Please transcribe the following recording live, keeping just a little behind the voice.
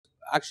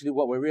actually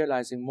what we're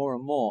realizing more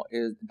and more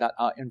is that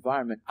our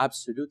environment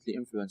absolutely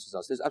influences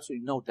us. There's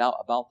absolutely no doubt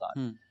about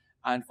that.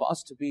 And for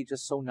us to be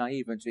just so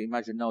naive and to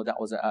imagine, no, that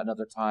was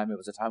another time, it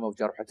was a time of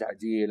jarh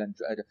ta'deel and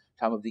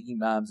time of the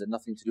imams and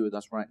nothing to do with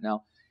us right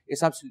now,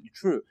 it's absolutely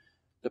true.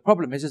 The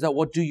problem is that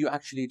what do you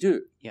actually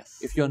do? Yes.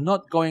 If you're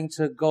not going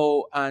to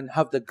go and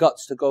have the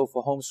guts to go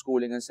for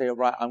homeschooling and say, all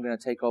right, I'm going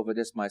to take over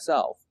this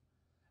myself,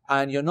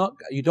 and you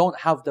don't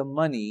have the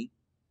money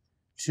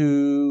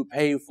to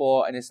pay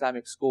for an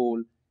Islamic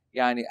school,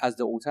 yani, as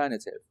the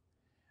alternative,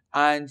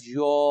 and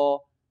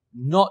you're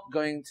not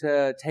going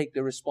to take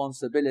the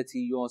responsibility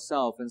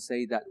yourself and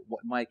say that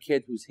my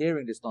kid who's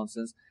hearing this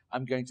nonsense,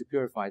 I'm going to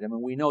purify them,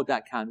 and we know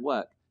that can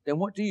work, then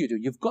what do?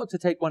 You've got to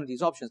take one of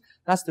these options.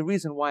 That's the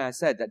reason why I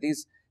said that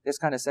this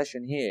kind of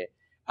session here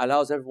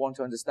allows everyone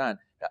to understand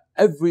that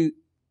every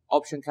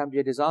option can be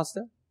a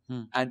disaster,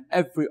 and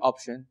every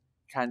option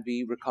can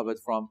be recovered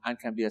from and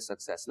can be a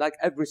success, like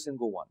every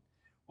single one.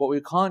 What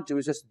we can't do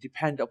is just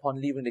depend upon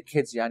leaving the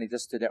kids, yani,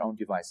 just to their own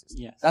devices.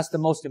 Yes. That's the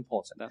most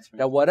important. That's right.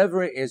 That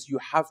whatever it is, you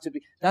have to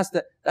be. That's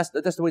the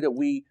way that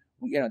we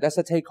that's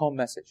a take-home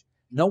message.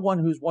 No one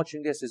who's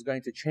watching this is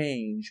going to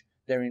change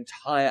their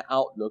entire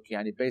outlook,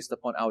 yani, based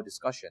upon our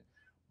discussion.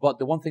 But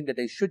the one thing that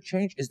they should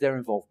change is their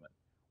involvement.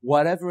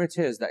 Whatever it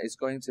is that is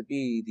going to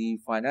be the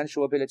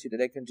financial ability that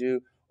they can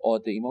do, or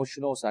the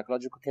emotional,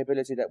 psychological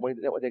capability that what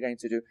they're going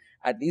to do,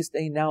 at least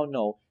they now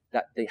know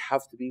that they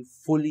have to be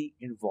fully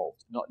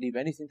involved, not leave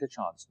anything to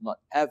chance, not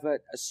ever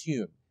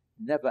assume,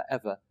 never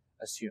ever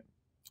assume.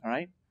 All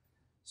right?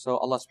 So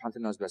Allah subhanahu wa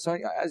ta'ala knows best. So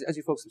as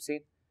you folks have seen,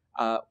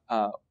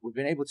 we've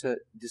been able to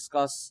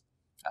discuss,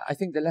 I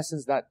think the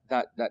lessons that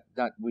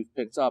we've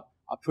picked up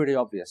are pretty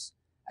obvious.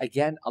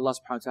 Again, Allah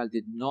subhanahu wa ta'ala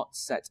did not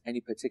set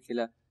any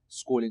particular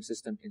schooling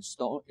system in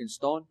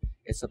stone.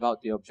 It's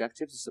about the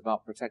objectives. It's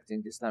about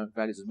protecting the Islamic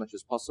values as much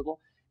as possible.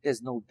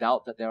 There's no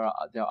doubt that there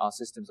are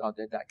systems out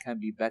there that can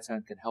be better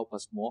and can help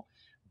us more.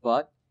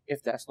 But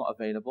if that's not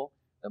available,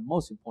 the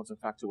most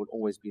important factor will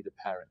always be the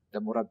parent, the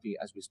murabbi,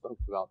 as we spoke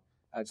about.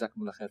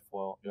 Jazakumullah khair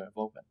for your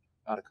involvement.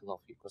 Barakallahu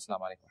feek.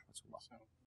 Wassalamu alaikum wa rahmatullah.